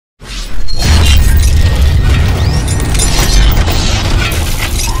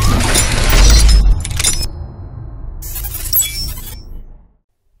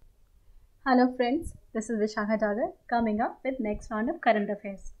Hello friends, this is Vishakha Jagar coming up with next round of current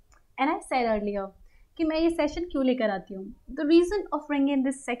affairs. And I said earlier कि मैं ये session क्यों लेकर आती हूँ. The reason of bringing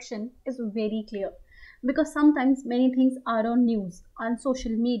this section is very clear because sometimes many things are on news, on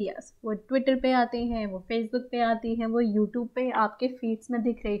social medias. वो Twitter पे आते हैं, वो Facebook पे आती हैं, वो YouTube पे आपके feeds में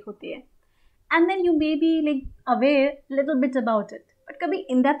दिख रही होती है. And then you may be like aware little bit about it, but कभी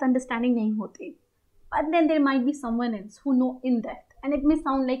in-depth understanding नहीं होती. But then there might be someone else who know in-depth. And it may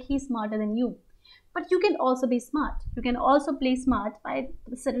sound like he's smarter than you, but you can also be smart. You can also play smart by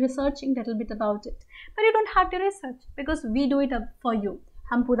researching a little bit about it. But you don't have to research because we do it for you.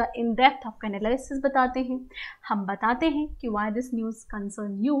 हम पूरा in depth आपका analysis बताते हैं. हम बताते हैं कि why this news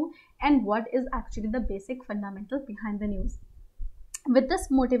concern you and what is actually the basic fundamental behind the news. With this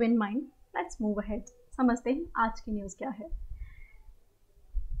motive in mind, let's move ahead. समझते हैं आज की news क्या है.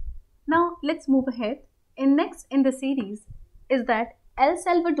 Now let's move ahead. Next in the series is that El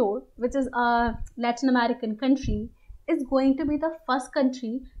Salvador, which is a Latin American country, is going to be the first country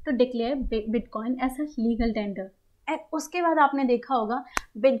to declare Bitcoin as a legal tender. And उसके बाद आपने देखा होगा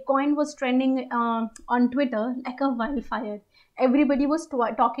Bitcoin was trending on Twitter like a wildfire. Everybody was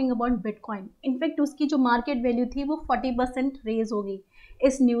talking about Bitcoin. In fact, उसकी जो market value थी वो 40% raise हो गई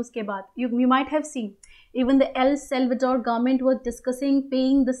इस news के बाद. You might have seen. Even the El Salvador government was discussing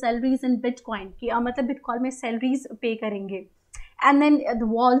paying the salaries in Bitcoin. कि मतलब Bitcoin में salaries pay करेंगे. And then at the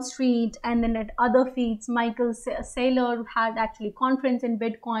Wall Street and then at other feeds, Michael Saylor had actually conference in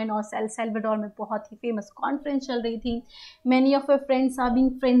Bitcoin or El Salvador में बहुत ही famous conference चल रही थी. Many of your friends are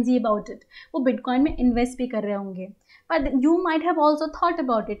being frenzy about it. वो Bitcoin में invest भी कर रहे होंगे. But you might have also thought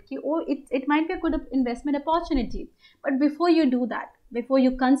about it कि oh it might be a good investment opportunity. But before you do that, before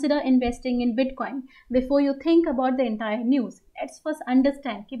you consider investing in Bitcoin, before you think about the entire news, let's first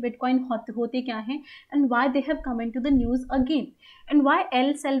understand कि Bitcoin होते क्या हैं and why they have come into the news again and why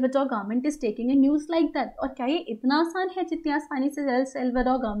El Salvador government is taking a news like that. और क्या ये इतना आसान है जितनी आसानी से El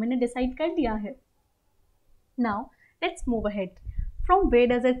Salvador government ने decide कर दिया है. Now let's move ahead. From where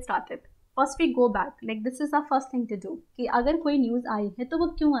does it started? First we go back, like this is our first thing to do कि अगर कोई news आई है तो वो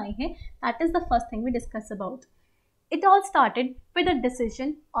क्यों आई है. That is the first thing we discuss about. It all started with a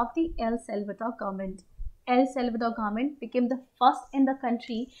decision of the El Salvador government. El Salvador government became the first in the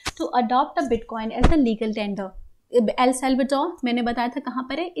country to adopt a Bitcoin as a legal tender. El Salvador मैंने बताया था कहाँ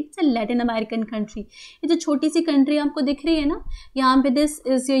पर है. It's a Latin American country. ये जो छोटी सी country आपको दिख रही है ना, यहाँ पे this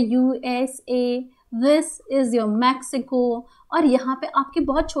is your USA, this is your Mexico और यहाँ पे आपकी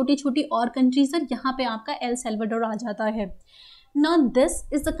बहुत छोटी छोटी और countries और यहाँ पे आपका El Salvador आ जाता है. Now this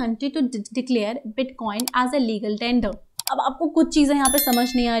is the country to declare Bitcoin as a legal tender. अब आपको कुछ चीज़ें यहाँ पे समझ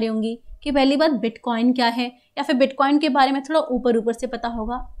नहीं आ रही होंगी कि पहली बात Bitcoin क्या है या फिर Bitcoin के बारे में थोड़ा ऊपर से पता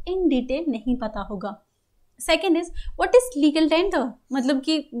होगा, इन डिटेल नहीं पता होगा. Second is what is legal tender? मतलब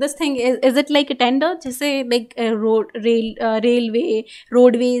कि this thing is it like a tender जैसे like railway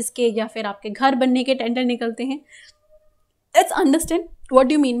roadways के या फिर आपके घर बनने के टेंडर निकलते हैं. Let's understand what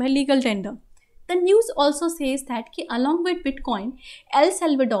do you mean by legal tender. The news also says that कि along with Bitcoin, El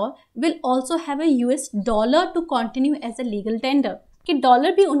Salvador will also have a US dollar to continue as a legal tender. कि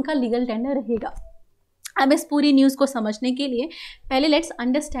dollar भी उनका legal tender रहेगा. अब इस पूरी news को समझने के लिए पहले let's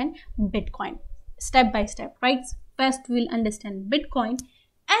understand Bitcoin step by step, right? First we'll understand Bitcoin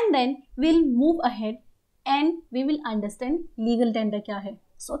and then we'll move ahead and we will understand legal tender क्या है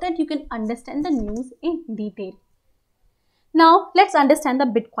so that you can understand the news in detail. Now let's understand the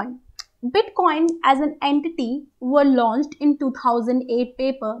Bitcoin. Bitcoin as an entity were launched in 2008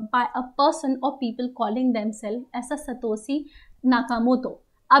 paper by a person or people calling themselves as a Satoshi Nakamoto.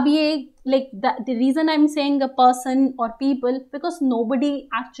 अब ये like the reason I'm saying a person or people because nobody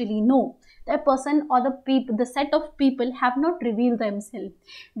actually know. That person or the set of people have not revealed themselves.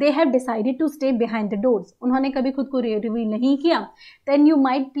 They have decided to stay behind the doors. उन्होंने कभी खुद को reveal नहीं किया. Then you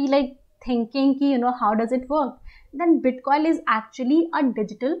might be like thinking कि how does it work? Then Bitcoin is actually a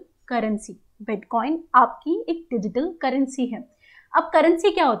digital currency. Bitcoin आपकी एक digital currency है. अब करेंसी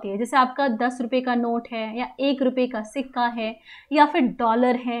क्या होती है? जैसे आपका 10 रुपये का नोट है या 1 रुपये का सिक्का है या फिर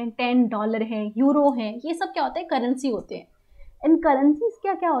डॉलर है, $10 है, यूरो है, ये सब क्या होता है? करेंसी होते हैं. इन करेंसीज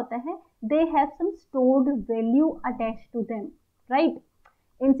क्या क्या होता है? They have some stored value attached to them, right?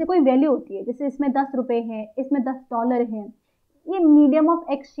 इनसे कोई वैल्यू होती है. जैसे इसमें 10 रुपये है, इसमें $10 है, ये मीडियम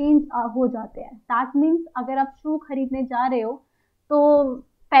ऑफ एक्सचेंज हो जाते हैं. दैट मीन्स अगर आप शू खरीदने जा रहे हो तो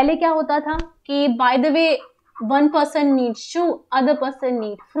पहले क्या होता था कि by the way one person need shoe, other person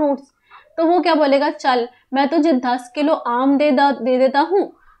need fruits. तो वो क्या बोलेगा, चल मैं तुझे 10 किलो आम दे देता हूँ,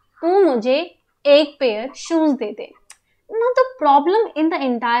 तू मुझे 1 pair shoes they they. Now the problem in the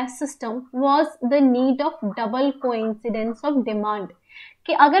entire system was the need of double coincidence of demand.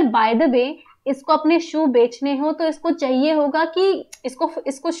 कि अगर बाय द वे इसको अपने शू बेचने हो तो इसको चाहिए होगा कि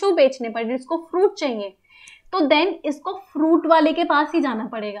इसको शू बेचने पड़े, इसको फ्रूट चाहिए, तो देन इसको फ्रूट वाले के पास ही जाना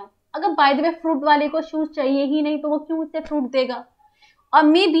पड़ेगा। अगर बाय द वे फ्रूट वाले को शूज चाहिए ही नहीं तो वो क्यों उससे फ्रूट देगा, और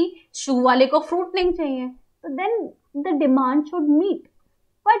मे बी शू वाले को फ्रूट नहीं चाहिए, तो then the demand should meet.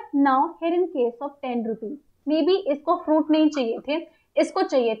 But now here in case of 10 rupees, may be इसको फ्रूट नहीं चाहिए थे, इसको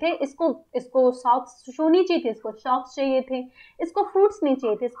चाहिए थे, इसको सॉक्स, शू नहीं चाहिए थे, इसको सॉक्स चाहिए थे, इसको फ्रूट्स नहीं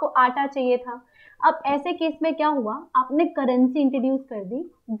चाहिए थे, इसको आटा चाहिए था। अब ऐसे केस में क्या हुआ, आपने करेंसी इंट्रोड्यूस कर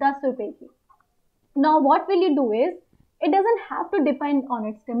दी 10 रुपए की। Now what will you do is, it doesn't have to depend on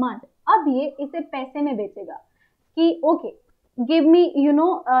it's demand. अब ये इसे पैसे में बेचेगा कि okay give me you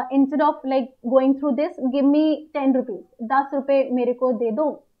know instead of like going through this, give me 10 rupees, 10 रुपए मेरे को दे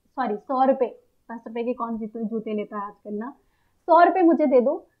दो, सॉरी 100 रुपए, 10 रुपए के कौन से जूते लेता है आजकल ना, 100 रुपए मुझे दे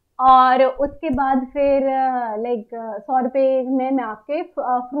दो, और उसके बाद फिर लाइक 100 रुपए में मैं आपके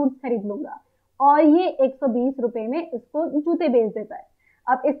फ्रूट्स खरीद लूंगा, और ये 120 रुपए में इसको जूते बेच देता है।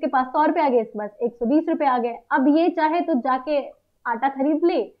 अब इसके पास 100 रुपए आ गए, इसके पास 120 रुपए आ गए। अब ये चाहे तो जाके आटा खरीद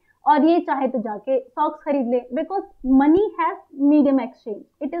ले और ये चाहे तो जाके सॉक्स खरीद ले, because money has medium exchange,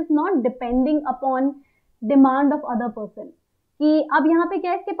 it is not depending upon demand of other person. कि अब यहाँ पे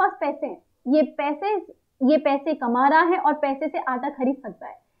क्या है, इसके पास पैसे हैं, ये पैसे कमा रहा है और पैसे से आटा खरीद सकता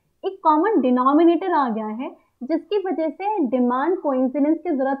है। एक कॉमन डिनोमिनेटर आ गया है जिसकी वजह से डिमांड कोइंसिडेंस की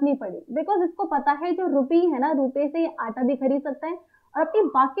जरूरत नहीं पड़ी, बिकॉज इसको पता है जो रुपी है ना, रुपए से ये आटा भी खरीद सकता है और अपनी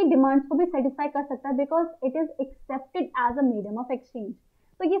बाकी डिमांड्स को भी सेटिस्फाई कर सकता है, because it is accepted as a medium of exchange.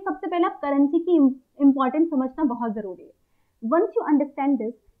 तो ये सबसे पहले आप करेंसी की इंपॉर्टेंस समझना बहुत जरूरी है। Once you understand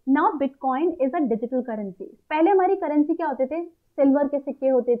this, now bitcoin is a digital currency. पहले हमारी करेंसी क्या होते थे, सिल्वर के सिक्के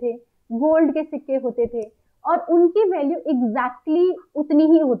होते थे, गोल्ड के सिक्के होते थे, और उनकी वैल्यू एग्जैक्टली उतनी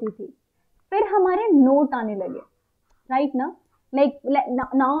ही होती थी। फिर हमारे नोट आने लगे, राइट ना, like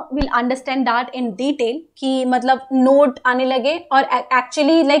now will understand that in detail कि मतलब नोट आने लगे, और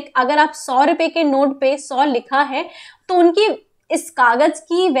एक्चुअली लाइक अगर आप 100 रुपए के नोट पे 100 लिखा है तो उनकी इस कागज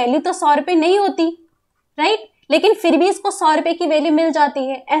की वैल्यू तो 100 रुपए नहीं होती, राइट, लेकिन फिर भी इसको 100 रुपए की वैल्यू मिल जाती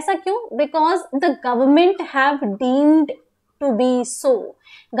है। ऐसा क्यों, because the government have deemed to be so,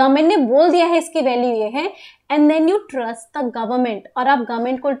 government ने बोल दिया है इसकी वैल्यू ये है, and then you trust the government, और आप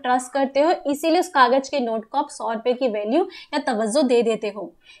गवर्नमेंट को ट्रस्ट करते हो, इसीलिए उस कागज के नोट को आप 100 रुपए की वैल्यू या तवज्जो दे देते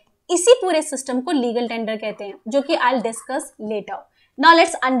हो। इसी पूरे सिस्टम को लीगल टेंडर कहते हैं, जो कि I will discuss later. Now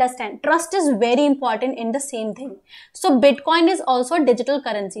let's understand, trust is very important in the same thing. So Bitcoin is also a digital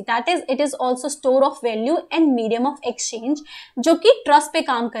currency, that is it is also store of value and medium of exchange, जो कि trust पे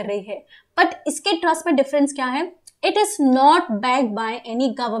काम कर रही है। But इसके trust में difference क्या है, it is not backed by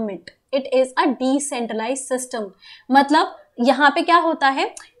any government, it is a decentralized system। मतलब यहाँ पे क्या होता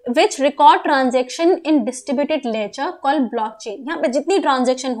है, which record transaction in distributed ledger called blockchain। यहाँ पे जितनी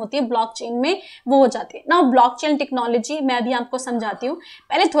ट्रांजेक्शन होती है ब्लॉकचेन में वो हो जाती है। नाउ ब्लॉकचेन टेक्नोलॉजी मैं अभी आपको समझाती हूँ,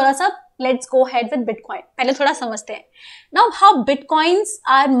 पहले थोड़ा सा let's go head with bitcoin, पहले थोड़ा समझते हैं। Now how bitcoins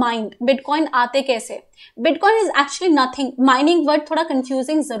are mind, bitcoin आते कैसे। Bitcoin is actually nothing, mining word थोड़ा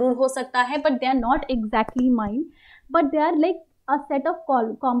कंफ्यूजिंग जरूर हो सकता है, but they are not exactly mind, but they are like a set of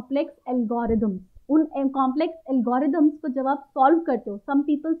complex algorithms. उन कॉम्प्लेक्स एल्गोरिदम्स को जब आप सॉल्व करते हो, some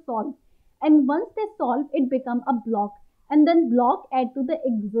people solve, and once they solve it become a block, and then block add to the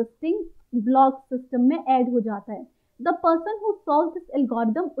existing block system में add हो जाता है। The person who solve this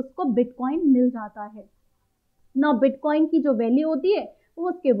algorithm, उसको बिटकॉइन मिल जाता है ना। बिटकॉइन की जो वैल्यू होती है वो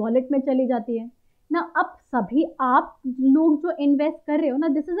उसके वॉलेट में चली जाती है ना। अब सभी आप लोग जो इन्वेस्ट कर रहे हो ना,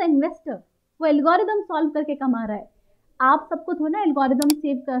 दिस इज अ इन्वेस्टर, वो एल्गोरिदम सॉल्व करके कमा रहा है। आप सबको थोड़ा ना एल्गोरिदम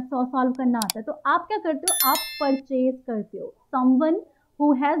सॉल्व करना आता है, तो आप क्या करते हो, आप परचेज करते हो someone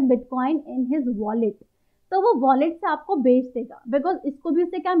who has bitcoin in his wallet, तो वो वॉलेट से आपको बेच देगा, बिकॉज इसको भी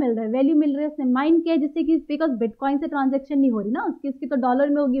उससे क्या मिल रहा है, वैल्यू मिल रही है, उसने माइन किया, जिससे कि बिकॉज बिटकॉइन से ट्रांजेक्शन नहीं हो रही ना, उसकी तो डॉलर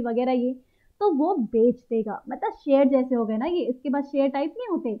में होगी वगैरह ये, तो वो बेच देगा। मतलब शेयर जैसे हो गए ना ये, इसके बाद शेयर टाइप नहीं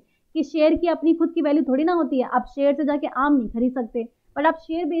होते कि शेयर की अपनी खुद की वैल्यू थोड़ी ना होती है, आप शेयर से जाके आम नहीं खरीद सकते, बट आप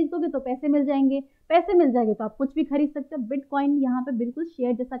शेयर बेच दोगे तो पैसे मिल जाएंगे, पैसे मिल जाएंगे तो आप कुछ भी खरीद सकते हो। बिटकॉइन यहाँ पे बिल्कुल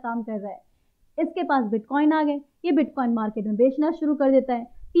शेयर जैसा काम कर रहा है। इसके पास बिटकॉइन आ गए, ये बिटकॉइन मार्केट में बेचना शुरू कर देता है,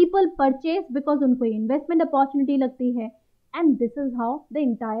 पीपल परचेज बिकॉज उनको इन्वेस्टमेंट अपॉर्चुनिटी लगती है, and this is how the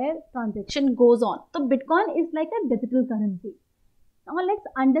entire transaction goes on. तो bitcoin is like a digital currency. Now let's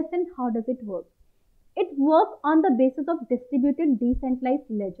understand how does it work. It work on the basis of distributed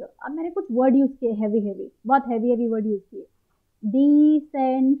decentralised laser. अब मैंने कुछ word use किए heavy, बहुत heavy word use किए,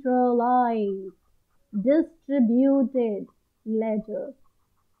 decentralized, distributed ledger,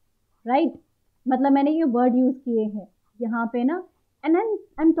 right? मतलब मैंने ये word use किए हैं यहाँ पे ना, and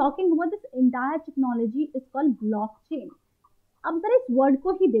I'm talking about this entire technology is called blockchain. अब जरा इस वर्ड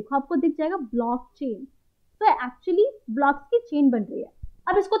को ही देखो, आपको दिख जाएगा ब्लॉकचेन। तो एक्चुअली ब्लॉक्स की चेन बन रही है।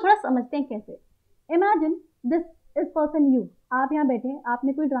 अब इसको थोड़ा समझते हैं कैसे। Imagine this is person you, आप यहाँ बैठे हैं,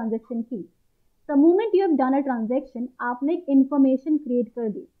 आपने कोई ट्रांजेक्शन की। The moment you have done a transaction, आपने एक इंफॉर्मेशन क्रिएट कर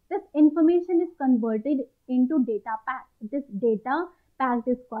दी। This information is converted into data pack. This data pack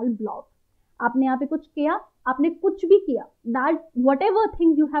is called block. आपने यहाँ पे कुछ किया, आपने कुछ भी किया, that what ever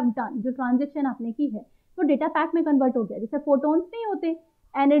thing you have done, जो ट्रांजेक्शन आपने की है वो डेटा पैक में कन्वर्ट हो गया। जैसे फोटोन्स नहीं होते,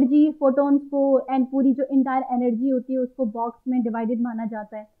 एनर्जी फोटोन्स को एंड पूरी जो इंटायर एनर्जी होती है उसको बॉक्स में डिवाइडेड माना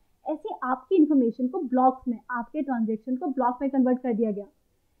जाता है, ऐसे आपकी इंफॉर्मेशन को ब्लॉक्स में, आपके ट्रांजेक्शन को ब्लॉक में कन्वर्ट कर दिया गया।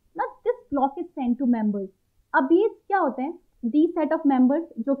 ना this block is send two members. अब ये क्या होते हैं, दी सेट ऑफ मेंबर्स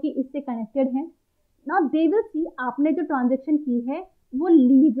जो कि इससे कनेक्टेड हैं। ना दे विल सी आपने जो ट्रांजेक्शन की है वो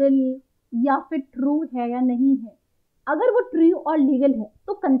लीगल या फिर ट्रू है या नहीं है। अगर वो ट्रू और लीगल है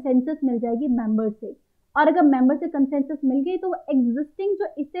तो कंसेंसस मिल जाएगी मेंबर से, और अगर मेंबर से कंसेंसस मिल गई तो वो एग्जिस्टिंग जो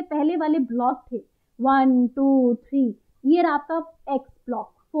इससे पहले वाले ब्लॉक थे 1 2 3, ये आपका एक्स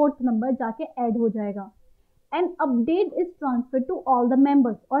ब्लॉक 4th नंबर जाके ऐड हो जाएगा। And update is transfer to all the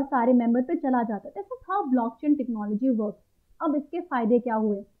members, और सारे मेंबर पे चला जाता है। This is how blockchain technology work. अब इसके फायदे क्या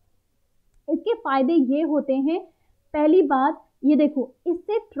हुए, इसके फायदे ये होते हैं, पहली बात ये देखो,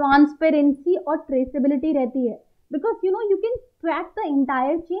 इससे ट्रांसपेरेंसी और ट्रेसेबिलिटी रहती है। Because you know you can track the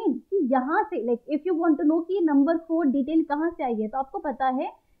entire chain कि यहाँ से, like if you want to know कि नंबर 4 डिटेल कहाँ से आई है, तो आपको पता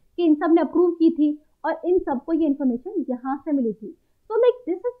है कि इन सब ने अप्रूव की थी और इन सबको ये इन्फॉर्मेशन यहाँ से मिली थी। So like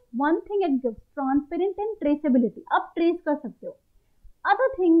this is one thing it gives, transparent and traceability. आप ट्रेस कर सकते हो। Other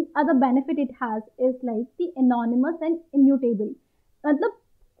thing, other benefit it has is like the anonymous and immutable. मतलब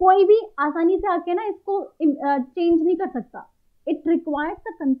कोई भी आसानी से आके ना इसको चेंज नहीं कर सकता। It requires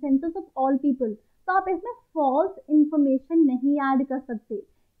the consensus of all people. तो आप इसमें false information नहीं ऐड कर सकते।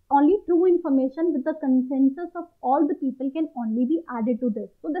 Only true information with the consensus of all the people can only be added to this.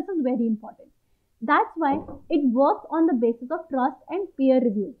 So this is very important. That's why it works on the basis of trust and peer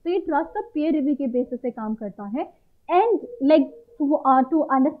review. तो ये trust और peer review के basis पे काम करता है। And like to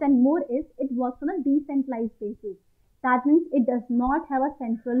understand more is it works on a decentralized basis. That means it does not have a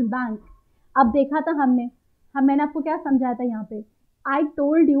central bank. अब देखा था मैंने आपको क्या समझाया था यहाँ पे। I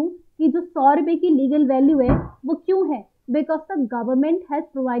told you कि जो 100 रुपए की लीगल वैल्यू है वो क्यों है, because the government has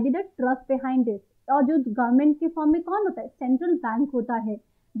provided a trust behind it. और जो गवर्नमेंट के फॉर्म में कौन होता है, सेंट्रल बैंक होता है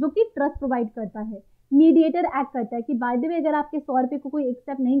जो कि ट्रस्ट प्रोवाइड करता है। मीडिएटर एक्ट करता है कि बाय द वे अगर आपके 100 रुपए को कोई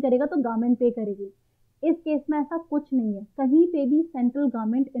एक्सेप्ट नहीं करेगा तो गवर्नमेंट पे करेगी। इस केस में ऐसा कुछ नहीं है, कहीं पे भी सेंट्रल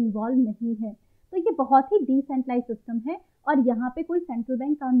गवर्नमेंट इन्वॉल्व नहीं है। तो ये बहुत ही डिसेंट्रलाइज सिस्टम है और यहाँ पे कोई सेंट्रल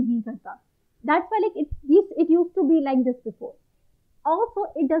बैंक काम नहीं करता। That's why like it used to be like this before. Also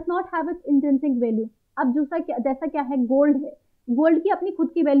it does not have it's intrinsic value. अब जैसा क्या है, गोल्ड है, गोल्ड की अपनी खुद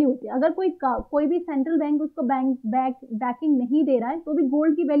की वैल्यू होती है। अगर कोई भी सेंट्रल बैंक उसको बैकिंग नहीं दे रहा है तो भी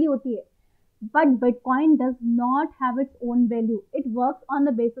गोल्ड की वैल्यू होती है। But bitcoin does not have its own value, it works on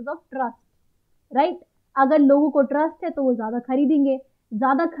the basis of trust, right. अगर लोगों को ट्रस्ट है तो वो ज्यादा खरीदेंगे।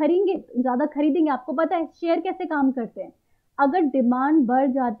 आपको पता है शेयर कैसे काम करते हैं, अगर डिमांड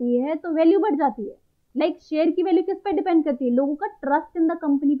बढ़ जाती है तो वैल्यू बढ़ जाती है। लाइक शेयर की वैल्यू किस पर डिपेंड करती है, लोगों का ट्रस्ट इन द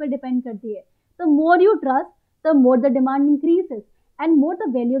कंपनी पर डिपेंड करती है। तो more you trust, the more the demand increases and more the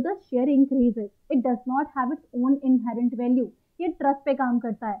value of the share increases. It does not have its own inherent value. ये ट्रस्ट पे काम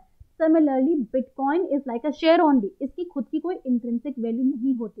करता है। Similarly, Bitcoin is like a share only. इसकी खुद की कोई intrinsic value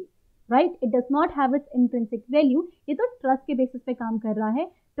नहीं होती, right? It does not have its intrinsic value. ये तो ट्रस्ट के बेसिस पे काम कर रहा है,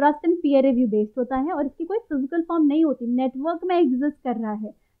 trust and peer review based होता है और इसकी कोई फिजिकल फॉर्म नहीं होती, नेटवर्क में एग्जिस्ट कर रहा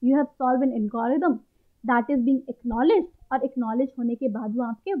है। You have solved an algorithm that is being acknowledged, और acknowledge होने के बाद वो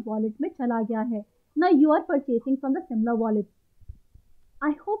आपके वॉलेट में चला गया है। Now you are purchasing from the similar wallet. I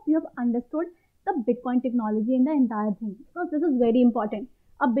hope you have understood the Bitcoin technology in the entire thing. So this is very important.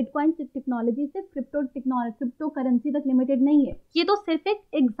 अब Bitcoin technology सिर्फ क्रिप्टो करेंसी तक लिमिटेड नहीं है। ये तो सिर्फ एक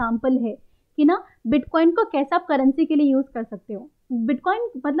एग्जाम्पल है कि ना Bitcoin को कैसे आप करेंसी के लिए यूज कर सकते हो। Bitcoin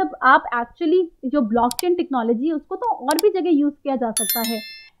मतलब आप एक्चुअली जो ब्लॉकचेन टेक्नोलॉजी है उसको तो और भी जगह यूज किया जा सकता है,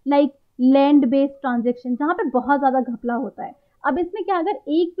 लाइक लैंड बेस्ड ट्रांजेक्शन जहाँ पे बहुत ज्यादा घपला होता है। अब इसमें क्या, अगर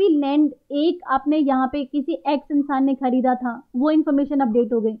एक भी लैंड आपने यहाँ पे किसी एक्स इंसान ने खरीदा था, वो इन्फॉर्मेशन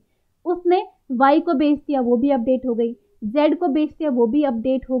अपडेट हो गई, उसने वाई को बेच दिया वो भी अपडेट हो गई, जेड को बेच दिया वो भी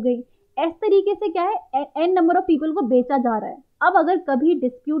अपडेट हो गई। इस तरीके से क्या है, एन नंबर ऑफ पीपल को बेचा जा रहा है। अब अगर कभी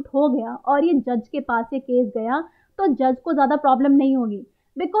डिस्प्यूट हो गया और ये जज के पास ये केस गया तो जज को ज्यादा प्रॉब्लम नहीं होगी,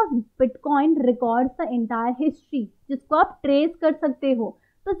 because bitcoin records the entire history जिसको आप ट्रेस कर सकते हो।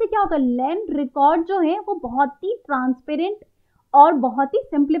 तो इससे क्या होगा, लैंड रिकॉर्ड जो है वो बहुत ही ट्रांसपेरेंट और बहुत ही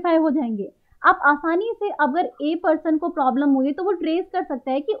सिंप्लीफाई हो जाएंगे। आप आसानी से अगर ए पर्सन को प्रॉब्लम हुई तो वो ट्रेस कर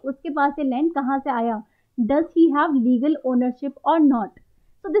सकता है कि उसके पास ये लैंड कहाँ से आया, does he have legal ownership और not.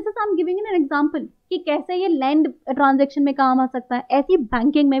 So this is I am giving an example कि कैसे ये लैंड ट्रांजैक्शन में काम आ सकता है, ऐसी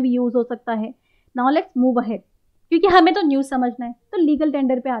बैंकिंग में भी यूज हो सकता है. नाउ लेट्स मूव अहेड, क्योंकि हमें तो न्यूज समझना है, तो लीगल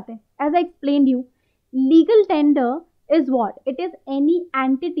टेंडर पे आते हैं. As I explained you, legal tender is what? It is any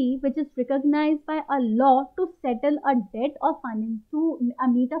entity which is recognized by a law to settle a debt or to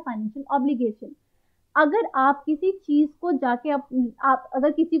meet a financial obligation. अगर आप किसी चीज को जाके आप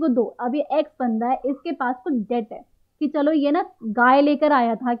अगर किसी को दो, अब ये एक्स बंदा है, इसके पास कुछ डेट है कि चलो ये ना गाय लेकर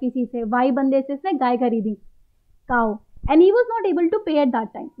आया था किसी से, वाई बंदे से इसने गाय खरीदी, cow, and he was not able to पे एट दैट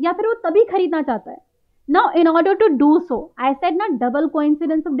टाइम, या फिर वो तभी खरीदना चाहता है. Now in order to do so, I said ना डबल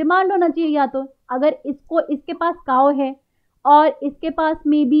कोइंसिडेंस ऑफ डिमांड होना चाहिए. या तो अगर इसके पास काउ है और इसके पास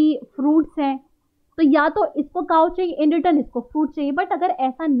मे बी फ्रूट्स हैं, तो या तो इसको काउ चाहिए, इन रिटर्न इसको फ्रूट चाहिए. बट अगर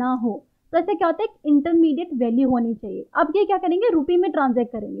ऐसा ना हो तो ऐसे क्या होता है, एक इंटरमीडिएट वैल्यू होनी चाहिए. अब ये क्या करेंगे, रुपये में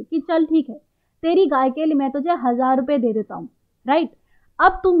ट्रांजेक्ट करेंगे कि चल ठीक है, तेरी गाय के लिए मैं तुझे 1000 रुपये दे देता हूँ, राइट.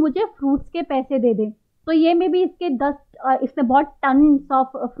 अब तुम मुझे फ्रूट्स के पैसे दे दे, तो ये में भी इसके इसने बहुत टन्स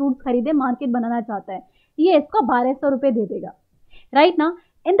ऑफ फ्रूट्स खरीदे, मार्केट बनाना चाहता है, ये इसको 1200 रुपये दे देगा, राइट ना.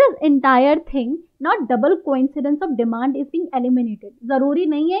 In this entire thing not double coincidence of demand is being eliminated. जरूरी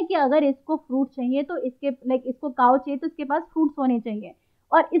नहीं है कि अगर इसको फ्रूट चाहिए तो इसके इसको काव चाहिए तो इसके पास फ्रूट्स होने चाहिए,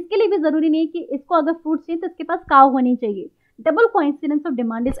 और इसके लिए भी जरूरी नहीं है कि इसको अगर फ्रूट्स चाहिए तो इसके पास काव होनी चाहिए. Double coincidence of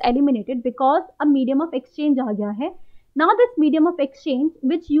demand is eliminated because a medium of exchange आ गया है. Now this medium of exchange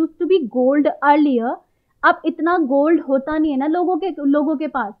which use to be gold earlier, अब इतना गोल्ड होता नहीं है ना लोगों के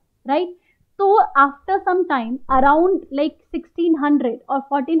पास, राइट. तो आफ्टर सम टाइम अराउंड 1600 और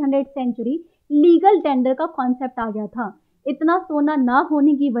 1400 सेंचुरी लीगल टेंडर का कॉन्सेप्ट आ गया था. इतना सोना ना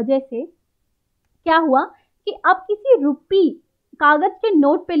होने की वजह से क्या हुआ कि अब किसी रुपी कागज के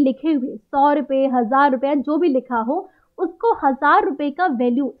नोट पे लिखे हुए 100 रुपये, 1000 रुपये, जो भी लिखा हो, उसको 1000 रुपये का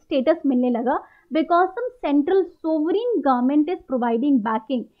वैल्यू स्टेटस मिलने लगा because some central sovereign government is providing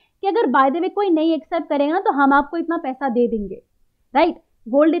banking कि अगर बाय द वे कोई नहीं एक्सेप्ट करेगा तो हम आपको इतना पैसा दे देंगे, राइट.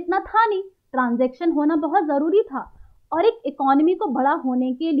 गोल्ड इतना था नहीं, ट्रांजैक्शन होना बहुत ज़रूरी था, और एक इकोनॉमी को बड़ा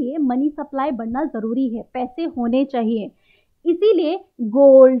होने के लिए मनी सप्लाई बढ़ना ज़रूरी है, पैसे होने चाहिए. इसीलिए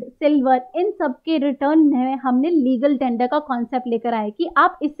गोल्ड, सिल्वर, इन सब के रिटर्न में हमने लीगल टेंडर का कॉन्सेप्ट लेकर आए कि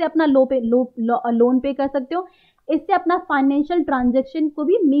आप इससे अपना लोन पे कर सकते हो, इससे अपना फाइनेंशियल ट्रांजैक्शन को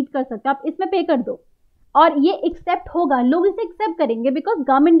भी मीट कर सकते हो, आप इसमें पे कर दो और ये एक्सेप्ट होगा, लोग इसे एक्सेप्ट करेंगे बिकॉज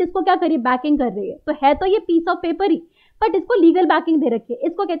गवर्नमेंट इसको क्या कर रही है, बैकिंग कर रही है तो ये piece of paper he, but इसको लीगल बैकिंग दे रखी है,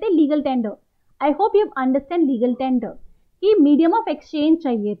 इसको कहते हैं legal tender. I hope you understand legal tender कि मीडियम ऑफ एक्सचेंज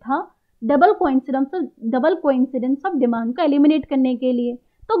चाहिए था डबल कोइंसिडेंस ऑफ डिमांड को एलिमिनेट करने के लिए.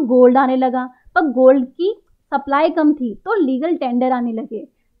 तो गोल्ड आने लगा, पर गोल्ड की सप्लाई कम थी तो लीगल टेंडर आने लगे.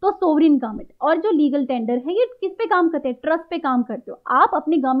 तो सोवरिन गवर्नमेंट, और जो लीगल टेंडर है ये किस पे काम करते हैं, ट्रस्ट पे काम करते हो. आप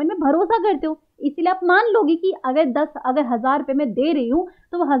अपनी गवर्नमेंट में भरोसा करते हो, इसीलिए आप मान लोगे कि अगर 1000 रुपये में दे रही हूँ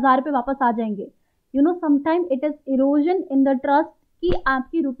तो वो 1000 रुपये वापस आ जाएंगे. You know sometime it is erosion in the trust कि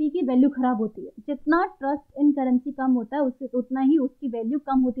आपकी रुपये की वैल्यू खराब होती है. जितना ट्रस्ट इन करेंसी कम होता है उससे उतना ही उसकी वैल्यू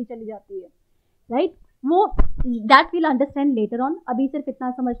कम होती चली जाती है, राइट. वो that will understand later on, अभी सिर्फ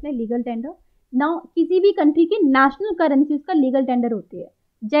इतना समझ लें लीगल टेंडर. नाउ किसी भी कंट्री की नेशनल करेंसी उसका लीगल टेंडर होती है.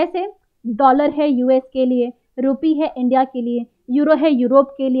 जैसे डॉलर है यूएस के लिए, रुपी है इंडिया के लिए, यूरो है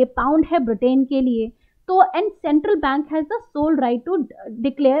यूरोप के लिए, पाउंड है ब्रिटेन के लिए. तो and central bank has the soul right to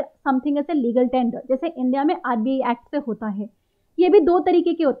declare something as a legal tender. जैसे इंडिया में आरबीआई एक्ट से होता है. ये भी दो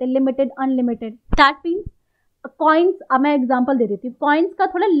तरीके के होते हैं, limited, unlimited. That means coins, अब मैं एग्जांपल दे देती हूँ, कॉइन्स का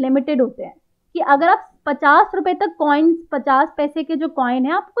थोड़ा लिमिटेड होते हैं कि अगर आप 50 रुपये तक कॉइन्स, 50 पैसे के जो कॉइन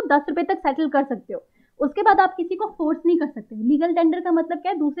है आपको 10 रुपये तक सेटल कर सकते हो, उसके बाद आप किसी को फोर्स नहीं कर सकते. लीगल टेंडर का मतलब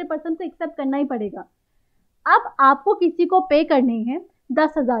क्या है, दूसरे पर्सन को एक्सेप्ट करना ही पड़ेगा. अब आपको किसी को पे करने हैं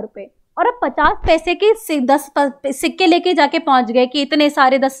 10,000 रुपये और अब 50 पैसे के 10 सिक्के लेके जाके पहुंच गए कि इतने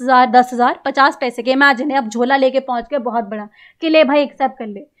सारे 10,000 50 पैसे के, इमेजिन है, अब झोला लेके पहुंच गए बहुत बड़ा कि ले भाई एक्सेप्ट कर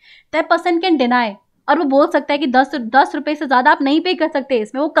ले. दैट पर्सन कैन डिनाई, और वो बोल सकता है कि 10 रुपये से ज़्यादा आप नहीं पे कर सकते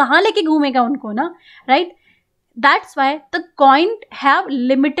इसमें. वो कहाँ लेके घूमेगा उनको ना, right. That's why the coin have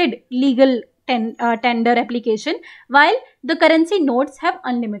limited legal tender application while the currency notes have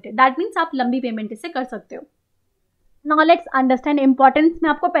unlimited. That means आप लंबी पेमेंट इससे कर सकते हो. Now let's understand importance. मैं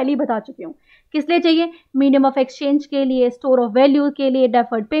आपको पहले ही बता चुकी हूँ किस लिए चाहिए, मीडियम ऑफ एक्सचेंज के लिए, स्टोर ऑफ वैल्यू के लिए,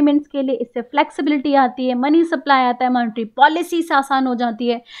 डेफर्ड पेमेंट्स के लिए. इससे फ्लेक्सिबिलिटी आती है, मनी सप्लाई आता है, मॉनेटरी पॉलिसी से आसान हो जाती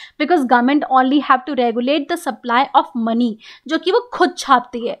है because government only have to regulate the supply of money, जो कि वो खुद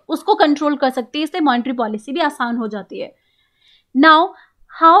छापती है, उसको कंट्रोल कर सकती है, इसलिए मॉनेटरी पॉलिसी भी आसान हो जाती है. Now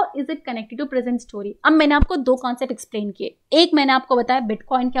how is it connected to present story. अब मैंने आपको दो कॉन्सेप्ट एक्सप्लेन किए. एक मैंने आपको बताया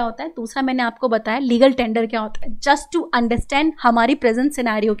बिटकॉइन क्या होता है, दूसरा मैंने आपको बताया लीगल टेंडर क्या होता है, जस्ट टू अंडरस्टैंड हमारी प्रेजेंट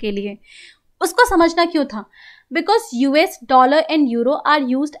सिनेरियो के लिए. उसको समझना क्यों था? Because US dollar and euro are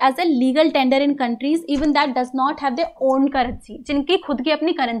used as a legal tender in countries even that does not have their own currency, जिनकी खुद की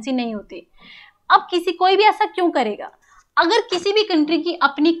अपनी करेंसी नहीं होती. अब कोई भी ऐसा क्यों करेगा? अगर किसी भी कंट्री की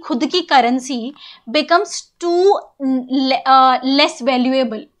अपनी खुद की currency becomes to less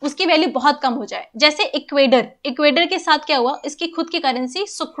valuable, उसकी वैल्यू बहुत कम हो जाए, जैसे इक्वेडर के साथ क्या हुआ, इसकी खुद की करेंसी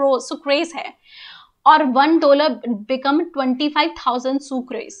सुक्रेस है और $1 बिकम 25,000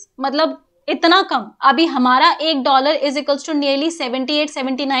 सुक्रेस, मतलब इतना कम. अभी हमारा $1 is equals to nearly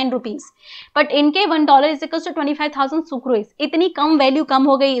 78-79 rupees, but इनके $1 इज इक्वल्स टू 25,000 सुक्रोइस. इतनी कम वैल्यू कम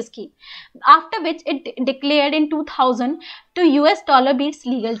हो गई इसकी. After which it declared in 2000 to US dollar beats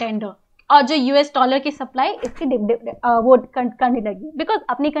legal tender, और जो US डॉलर की सप्लाई इसकी वो करने लगी, बिकॉज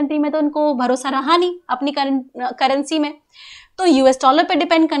अपनी कंट्री में तो उनको भरोसा रहा नहीं अपनी करेंसी में, तो US डॉलर पे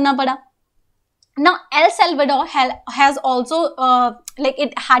डिपेंड करना पड़ा. Now El Salvador has also like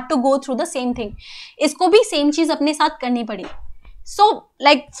it had to go through the same thing. इसको भी सेम चीज अपने साथ करनी पड़ी. So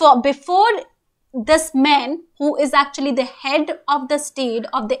like before this man who is actually the head of the state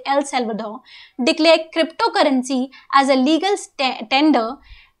of the El Salvador declared cryptocurrency as a legal tender,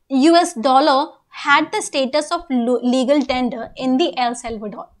 US dollar had the status of legal tender in the El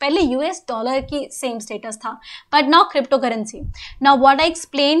Salvador. पहले US dollar की same status था, but now cryptocurrency. Now what I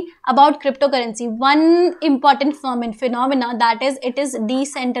explained about cryptocurrency, one important phenomena that is it is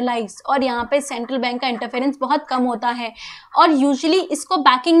decentralized, और यहाँ पे central bank का interference बहुत कम होता है और usually इसको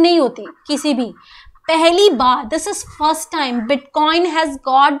backing नहीं होती किसी भी. पहली बार, this is first time bitcoin has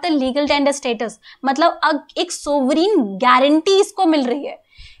got the legal tender status, मतलब अब एक सोवरीन गारंटी इसको मिल रही है.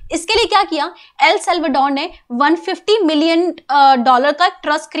 इसके लिए क्या किया, एल सल्वाडोर ने $150 मिलियन का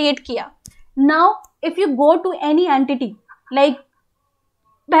ट्रस्ट क्रिएट किया. Now if you go to any entity, like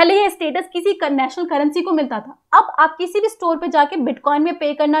पहले ये स्टेटस किसी नेशनल करेंसी को मिलता था, अब आप किसी भी स्टोर पे जाके बिटकॉइन में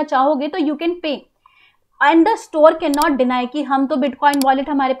पे करना चाहोगे तो you can pay, and the store can not deny कि हम तो बिटकॉइन वॉलेट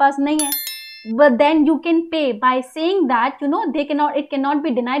हमारे पास नहीं है, but then you can pay by saying that you know it cannot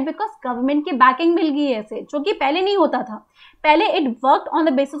be denied because government की backing मिल गई है इसे, जो कि पहले नहीं होता था. पहले it worked on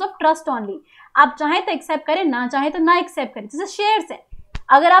the basis of trust only. आप चाहे तो एक्सेप्ट करें, ना चाहे तो ना एक्सेप्ट करें, जैसे शेयर्स है.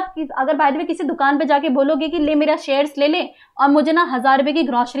 अगर बाय द वे किसी दुकान पे जाके बोलोगे कि ले मेरा शेयर्स ले ले और मुझे ना 1000 रुपए की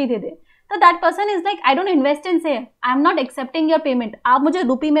ग्रोसरी दे दे, तो that person is like I don't invest in share, I am not accepting your payment, आप मुझे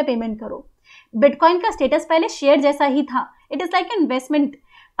रुपी में पेमेंट करो. बिटकॉइन का स्टेटस पहले शेयर जैसा ही था, it is like investment,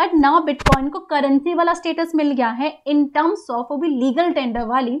 but now bitcoin को करेंसी वाला स्टेटस मिल गया है इन टर्म्स ऑफ वो भी लीगल टेंडर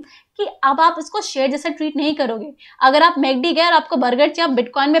वाली, कि अब आप इसको शेयर जैसा ट्रीट नहीं करोगे. अगर आप मैकडी गए और आपको बर्गर चाहिए, आप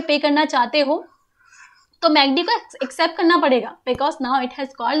बिटकॉइन में पे करना चाहते हो, तो मैकडी को एक्सेप्ट करना पड़ेगा, because now it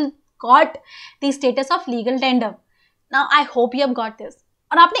has got the status of legal tender. Now I hope you have got this.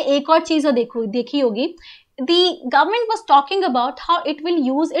 और आपने एक और चीज देखी होगी, the government was talking about how it will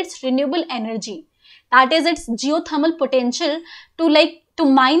use it's renewable energy, that is it's geothermal potential to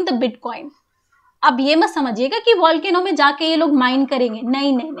mine the bitcoin. अब ये मत समझिएगा कि वॉल्केनो में जाके ये लोग माइन करेंगे,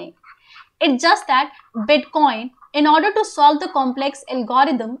 नहीं नहीं नहीं. It's just that bitcoin, in order to solve the complex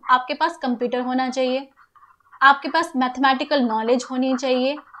algorithm, आपके पास कंप्यूटर होना चाहिए, आपके पास मैथमेटिकल नॉलेज होनी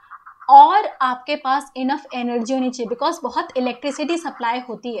चाहिए, और आपके पास इनफ एनर्जी होनी चाहिए, बिकॉज बहुत इलेक्ट्रिसिटी सप्लाई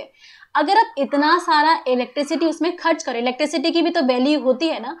होती है. अगर आप इतना सारा इलेक्ट्रिसिटी उसमें खर्च करें, इलेक्ट्रिसिटी की भी तो वैल्यू होती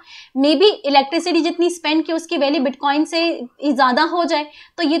है ना, मे बी इलेक्ट्रिसिटी जितनी स्पेंड की उसकी वैल्यू बिटकॉइन से ज़्यादा हो जाए,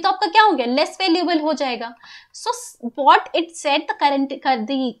 तो ये तो आपका क्या हो गया, लेस वैल्यूएबल हो जाएगा. So what it said the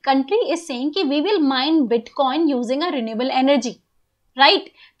country is saying कि we will mine bitcoin using a renewable energy,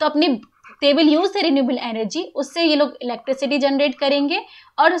 right. तो अपने they will use the renewable energy, उससे ये लोग इलेक्ट्रिसिटी जनरेट करेंगे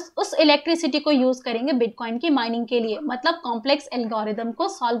और उस इलेक्ट्रिसिटी को यूज करेंगे बिटकॉइन की माइनिंग के लिए, मतलब कॉम्प्लेक्स एल्गोरिदम को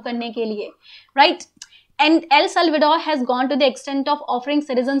सॉल्व करने के लिए, right. And El Salvador has gone to the extent of offering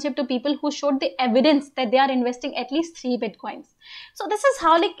citizenship to people who showed the evidence that they are investing at least 3 bitcoins. So this is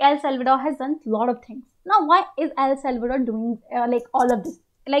how like El Salvador has done a lot of things. Now why is El Salvador doing like all of this?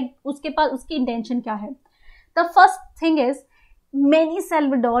 Like उसके पास उसकी intention क्या है? The first thing is Many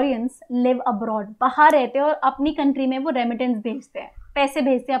Salvadorians live abroad, बाहर रहते हैं और अपनी country में वो रेमिटेंस भेजते हैं, पैसे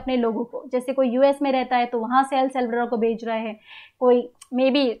भेजते हैं अपने लोगों को. जैसे कोई यूएस में रहता है तो वहाँ से एल सल्वाडोर को भेज रहा है, कोई मे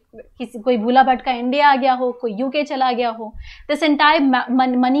बी कोई भूला भटका इंडिया आ गया हो, कोई यूके चला गया हो. This entire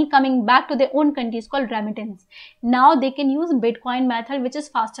money coming back to their own countries called remittance. Now they can use bitcoin method which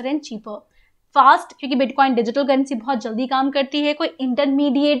is faster and cheaper. Fast क्योंकि बिटकॉइन डिजिटल करेंसी बहुत जल्दी काम करती है, कोई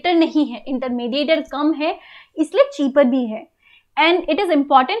इंटरमीडिएटर नहीं है, इंटरमीडिएटर कम है, इसलिए चीपर भी है. And it is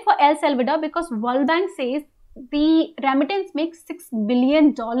important for El Salvador because World Bank says the remittance makes $6 billion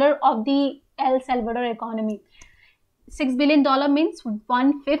of the El Salvador economy. $6 billion means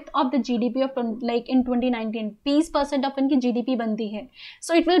 1/5 of the GDP of like in 2019, 20% of इनकी GDP बनती है.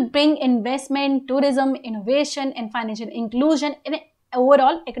 So it will bring investment, tourism, innovation and financial inclusion and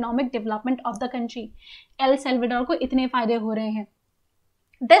overall economic development of the country. El Salvador को इतने फायदे हो रहे हैं.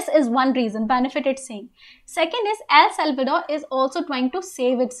 This is one reason, benefit it's saying. Second is El Salvador is also trying to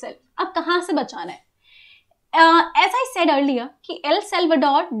save itself. अब कहाँ से बचाना है? As I said earlier, कि El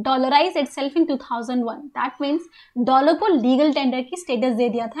Salvador dollarized itself in 2001. That means dollar को लीगल टेंडर की status दे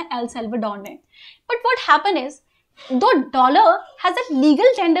दिया था एल सल्वाडोर ने. But what happened is, though dollar has a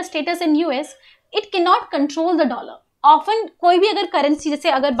legal tender status in US, it cannot control the dollar. Often कोई भी अगर currency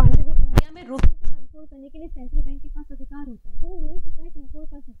जैसे अगर इंडिया में रुपये को कंट्रोल करने के लिए सेंट्रल बैंक के पास अधिकार होता है, तो वो मनी सप्लाई कंट्रोल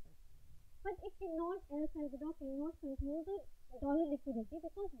कर सकता है. But it cannot, El Salvador cannot control the dollar liquidity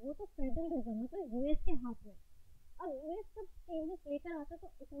because वो तो फेडरल रिजर्व मतलब यूएस के हाथ में. अब यूएस जब चेंजेस लेकर आता है तो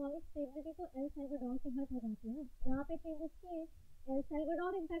इकोनॉमिक स्टेबिलिटी तो एल सल्वाडोर के हाथ हो जाती है ना. यहाँ पे चेंजेस किए, एल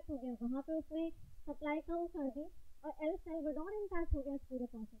सल्वाडोर इम्पैक्ट हो गया, वहाँ पे उसने सप्लाई कम कर दी और एल सल्वाडोर इम्पैक्ट हो गया इस पूरे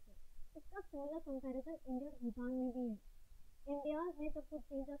प्रोसेस में. इसका सोलर कंपैरिजन इंडिया भूटान में भी है. इंडिया में जब कुछ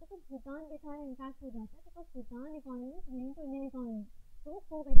चेंज आता है तो भूटान भी थोड़ा इम्पैक्ट हो जाता है because Bhutan economy is linked to Indian economy. तो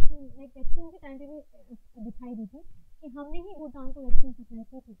कोवैक्सीन लाइक वैक्सीन के टाइम पे भी दिखाई दी थी कि हमने ही भूटान को वैक्सीन सप्लाई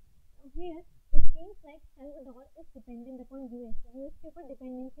की थी. Here it seems like Salvador is dependent upon US. US के ऊपर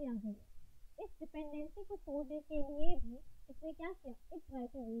डिपेंडेंसी आ गई है. इस डिपेंडेंसी को तोड़ने के लिए भी इसने क्या किया, it try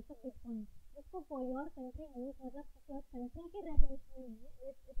to use a bitcoin जिसको फॉर योर कंट्री यूज मतलब कंट्री के रेवोल्यूशन में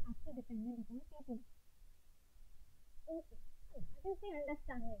it actually dependent upon people. That is the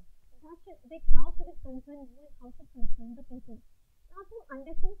understanding. How should it concern you and how should it concern the people? Now to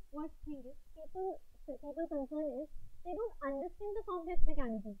understand what thing is, people concern is they don't understand the complex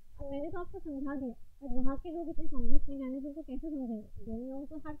mechanism. अब मैंने तो आपको समझा दिया, but वहाँ के लोग इतने complex mechanism को कैसे समझेंगे? They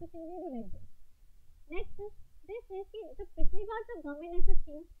also have to think like this. Next is this is कि जब पिछली बार जब गवर्नमेंट ने ऐसा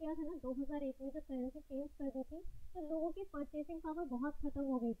चेंज किया था ना 2001 में जब करेंसी चेंज कर दी थी तो लोगों की परचेसिंग पावर बहुत खत्म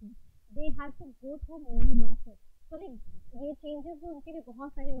हो गई थी. They had to go through many losses. So ये चेंजेस भी उनके लिए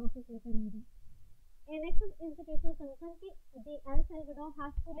बहुत सारे लॉसेस लेकर आएंगे. नेक्स्ट इज इंस्टीट्यूशनल कंसर्न कि the El Salvador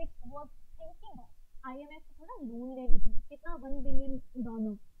has to like work thinking of IMF से थोड़ा लोन ले लेते हैं कितना $1 billion.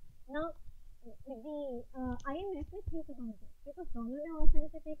 नाउ द आईएमएफ ने ठीक अकाउंट है बिकॉज डॉलर में आसानी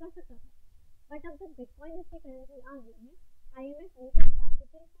से पे कर सकता था. बट अब जब बिटकॉइन इसकी करेंसी आ गई है आईएमएफ नीड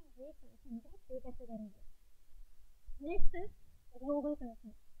कैपिटल कि ये कंट्री पे कैसे करेंगे. Next is global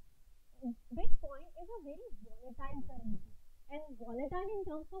concern. Bitcoin is a very volatile currency and volatile in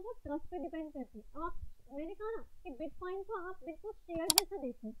terms of वो ट्रस्ट पे डिपेंड करती है. अब मैंने कहा ना कि बिटकॉइन को आप बिल्कुल शेयर जैसा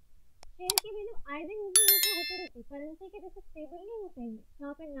देखो. शेयर की वैल्यू आए दिन ऊपर नीचे होती रहती है. करेंसी के जैसे स्टेबल नहीं होते हैं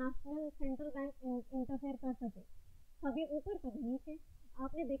जहाँ पे नेशनल सेंट्रल बैंक इंटरफेयर कर सके. कभी ऊपर कभी नीचे.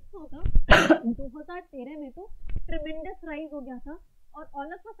 आपने देखा होगा 2013 में तो ट्रेमेंडस राइज हो गया था और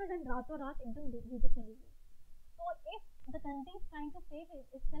ऑल ऑफ अ सडन रातों रात एकदम नीचे चली गई. So if the country is trying to save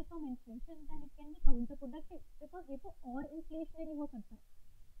itself from inflation, then it can be counterproductive because ये तो और inflationary हो सकता है.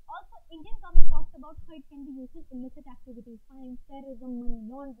 Also, Indian government talks about how it can be used in illicit activities, fines, terrorism, money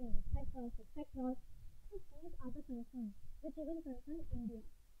laundering, etc. So these are the concerns which even concern India.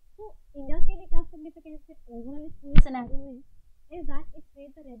 So India के लिए क्या significance है overall इस पूरे scenario में is that it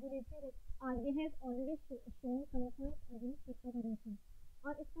creates a regulatory RBI has already shown concerns against cryptocurrency.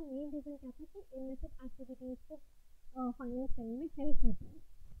 और इसका main reason क्या था कि इलिसिट एक्टिविटीज को फाइनेंस करने में हेल्प करता है.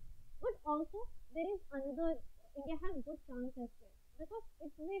 But also there is another India has good chance as well because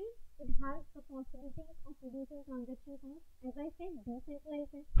it has the possibility of reducing transaction cost. As I said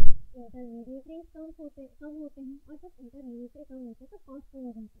decentralised है, इंटरमीडिएटरीज कम होते हैं और जब इंटरमीडिएटरी कम होते हैं तो कॉस्ट कम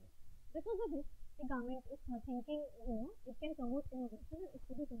हो जाती है. Because of this the government is thinking it can promote innovation,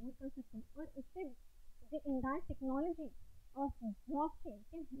 इसको भी प्रमोट कर सकते हैं और इससे in that technology of blockchain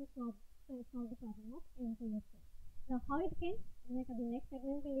can help solve the problem of NPS. Now how it can, मैं कभी next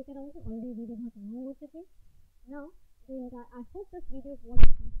segment में लेकर आऊँगी. Already वीडियो बहुत long हो चुकी. Now I hope this video was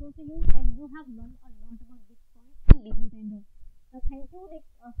useful to you and you have learned a lot about Bitcoin and legal tender. Thank you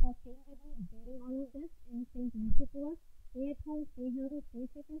for staying with me during all of this and staying connected to us. Stay at home, stay healthy, stay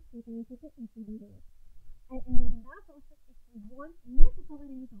safe and stay connected to each. And in the entire process, if you want me to cover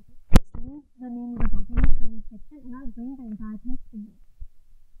any topic, please leave the name of the topic in the comment section and I'll bring the entire thing to you.